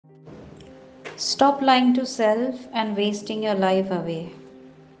Stop lying to self and wasting your life away.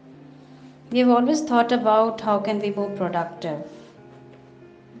 We've always thought about how can we be more productive,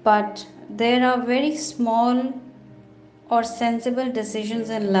 but there are very small or sensible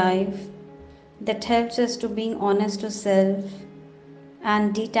decisions in life that helps us to being honest to self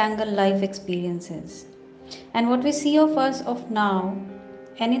and detangle life experiences. And what we see of us of now,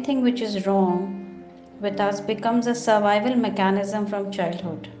 anything which is wrong with us becomes a survival mechanism from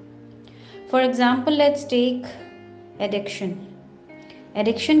childhood. For example, let's take addiction.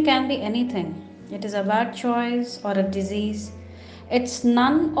 Addiction can be anything. It is a bad choice or a disease. It's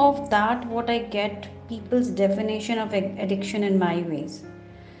none of that what I get people's definition of addiction in my ways.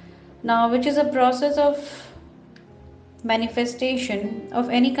 Now, which is a process of manifestation of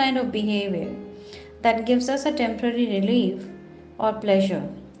any kind of behavior that gives us a temporary relief or pleasure,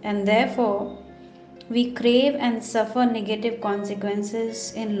 and therefore we crave and suffer negative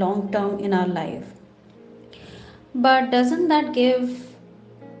consequences in long term in our life. But doesn't that give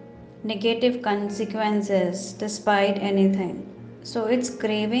negative consequences despite anything? So it's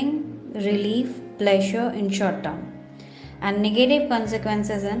craving, relief, pleasure in short term, and negative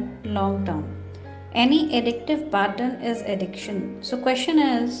consequences in long term. Any addictive pattern is addiction. So question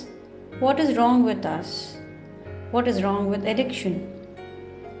is, what is wrong with us? What is wrong with addiction?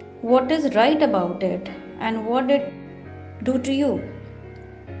 What is right about it? And what did it do to you?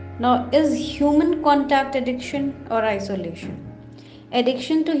 Now, is human contact addiction or isolation?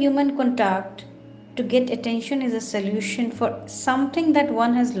 Addiction to human contact to get attention is a solution for something that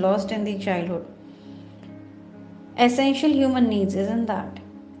one has lost in the childhood. Essential human needs, isn't that?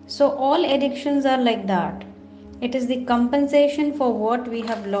 So, all addictions are like that. It is the compensation for what we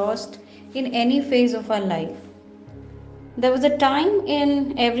have lost in any phase of our life. There was a time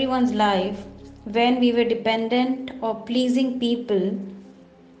in everyone's life when we were dependent or pleasing people.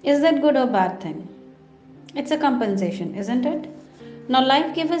 Is that good or bad thing? It's a compensation, isn't it? Now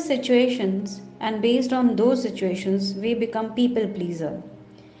life gives us situations, and based on those situations we become people pleaser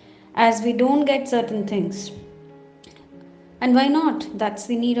as we don't get certain things. And why not? That's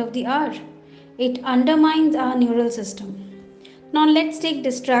the need of the hour. It undermines our neural system. Now let's take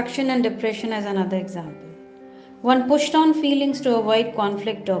distraction and depression as another example. One pushed on feelings to avoid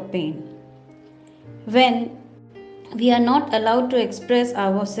conflict or pain. When we are not allowed to express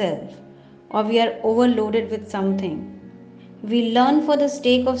ourselves or we are overloaded with something, we learn for the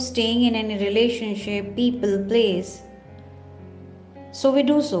sake of staying in any relationship, people, place. So we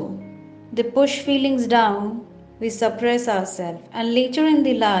do so. They push feelings down, we suppress ourselves, and later in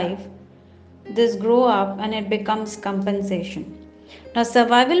the life, this grow up and it becomes compensation. Now,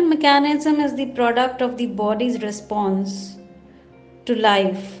 survival mechanism is the product of the body's response to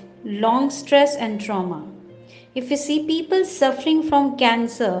life, long stress and trauma. If you see people suffering from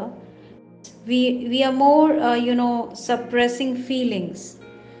cancer, we are more suppressing feelings.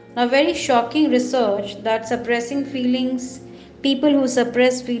 Now, very shocking research that suppressing feelings, people who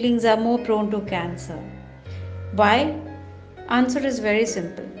suppress feelings are more prone to cancer. Why? Answer is very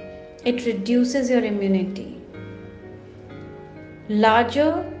simple. It reduces your immunity.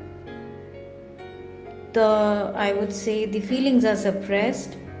 Larger the, I would say, the feelings are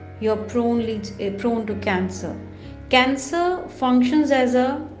suppressed, you're prone to cancer. Cancer functions as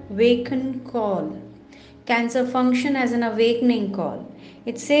a waken call. Cancer function as an awakening call.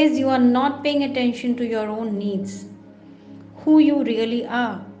 It says you are not paying attention to your own needs, who you really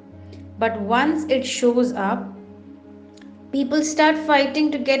are. But once it shows up, people start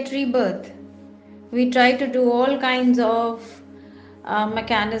fighting to get rebirth. We try to do all kinds of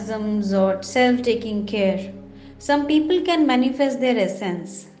mechanisms or self taking care. Some people can manifest their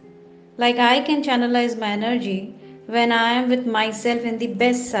essence. Like I can channelize my energy when I am with myself in the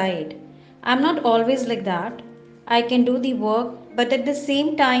best side. I'm not always like that. I can do the work, but at the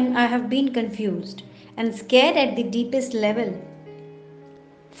same time, I have been confused and scared at the deepest level.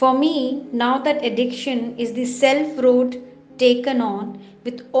 For me, now that addiction is the self road taken on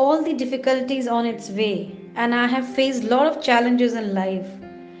with all the difficulties on its way, and I have faced a lot of challenges in life,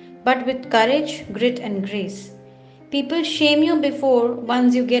 but with courage, grit, and grace. People shame you before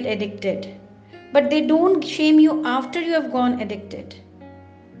once you get addicted, but they don't shame you after you have gone addicted.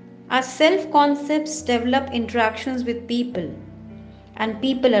 Our self concepts develop interactions with people and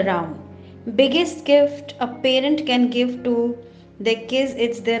people around. Biggest gift a parent can give to their kids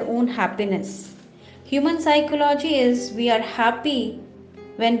is their own happiness. Human psychology is we are happy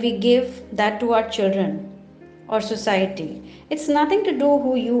when we give that to our children or society. It's nothing to do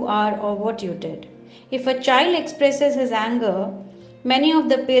who you are or what you did. If a child expresses his anger, many of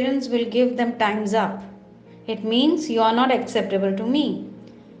the parents will give them times up. It means you are not acceptable to me.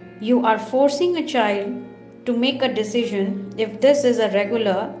 You are forcing a child to make a decision. If this is a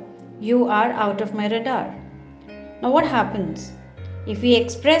regular, you are out of my radar. Now, what happens? If he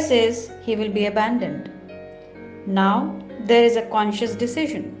expresses, he will be abandoned. Now, there is a conscious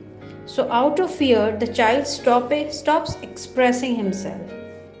decision. So, out of fear, the child stops expressing himself.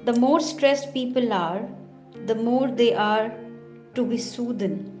 The more stressed people are, the more they are to be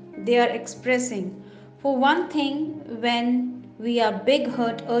soothed. They are expressing. For one thing, when we are big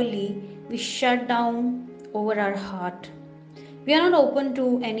hurt early, we shut down over our heart. We are not open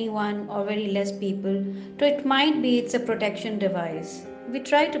to anyone or very less people. So it might be it's a protection device. We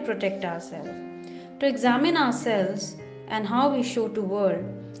try to protect ourselves. To examine ourselves and how we show to world,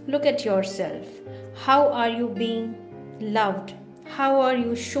 look at yourself. How are you being loved? How are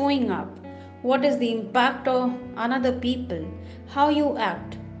you showing up? What is the impact on other people? How you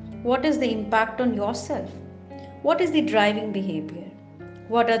act? What is the impact on yourself? What is the driving behavior?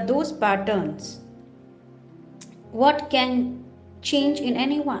 What are those patterns? What can change in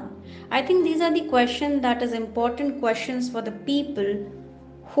anyone? I think these are the questions that is important questions for the people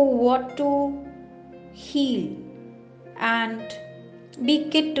who want to heal and be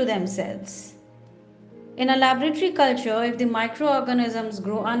kid to themselves. In a laboratory culture, if the microorganisms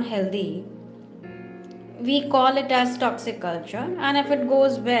grow unhealthy, we call it as toxic culture, and if it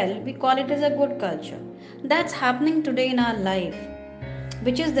goes well, we call it as a good culture. That's happening today in our life,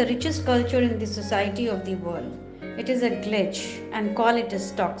 which is the richest culture in the society of the world. It is a glitch and call it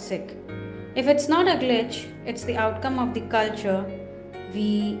as toxic. If it's not a glitch, it's the outcome of the culture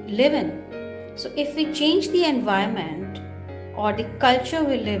we live in. So if we change the environment or the culture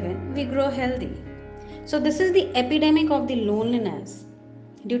we live in, we grow healthy. So this is the epidemic of the loneliness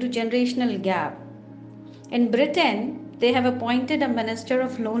due to generational gap. In Britain, they have appointed a minister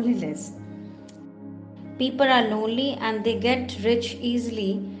of loneliness. People are lonely and they get rich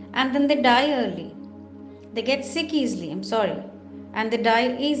easily and then they die early. They get sick easily, and they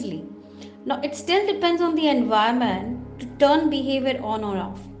die easily. Now, it still depends on the environment to turn behavior on or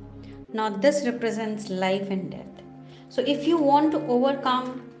off. Now, this represents life and death. So, if you want to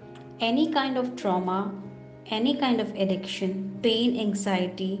overcome any kind of trauma, any kind of addiction, pain,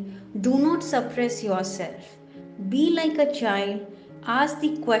 anxiety, do not suppress yourself. Be like a child. Ask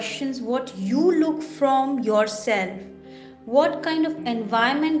the questions what you look from yourself. What kind of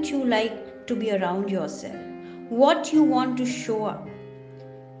environment you like to be around yourself. What you want to show up.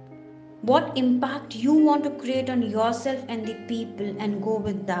 What impact you want to create on yourself and the people, and go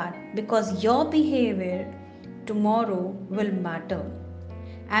with that, because your behavior tomorrow will matter.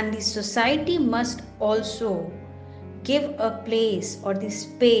 And the society must also give a place or the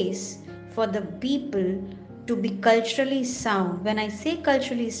space for the people to be culturally sound. When I say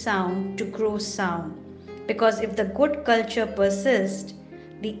culturally sound, to grow sound. Because if the good culture persists,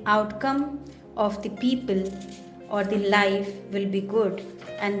 the outcome of the people or the life will be good,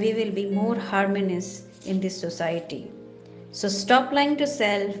 and we will be more harmonious in this society. So stop lying to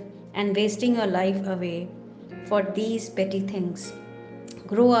self and wasting your life away for these petty things.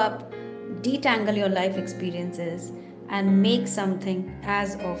 Grow up, detangle your life experiences, and make something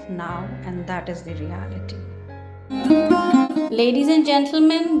as of now, and that is the reality. Ladies and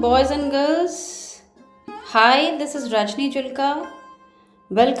gentlemen, boys and girls, hi, this is Rajni Julka.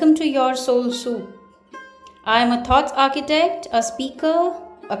 Welcome to Your Soul Soup. I am a thoughts architect, a speaker,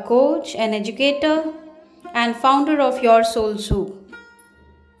 a coach, an educator, and founder of Your Soul Soup,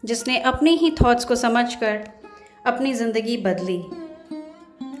 जिसने अपनी ही thoughts को समझकर अपनी ज़िंदगी बदली.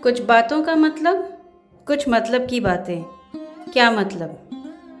 कुछ बातों का मतलब, कुछ मतलब की बातें. क्या मतलब?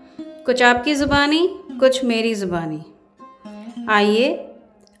 कुछ आपकी ज़ुबानी, कुछ मेरी ज़ुबानी. आइए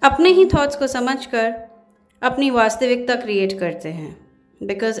अपने ही थॉट्स को समझकर अपनी वास्तविकता क्रिएट करते हैं.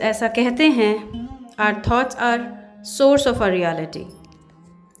 बिकॉज ऐसा कहते हैं, our thoughts are source of our reality.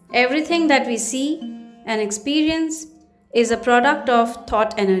 Everything that we see and experience is a product of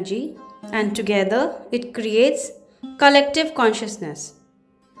thought energy, and together it creates collective consciousness,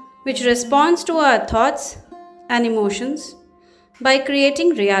 which responds to our thoughts and emotions by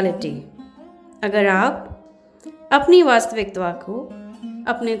creating reality. अगर आप अपनी वास्तविकता को,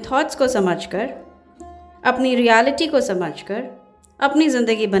 अपने thoughts को समझकर, अपनी reality को समझकर अपनी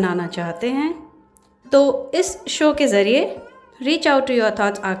ज़िंदगी बनाना चाहते हैं, तो इस शो के ज़रिए reach out to your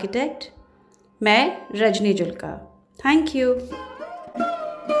thoughts architect. मैं रजनी जुल्का. Thank you.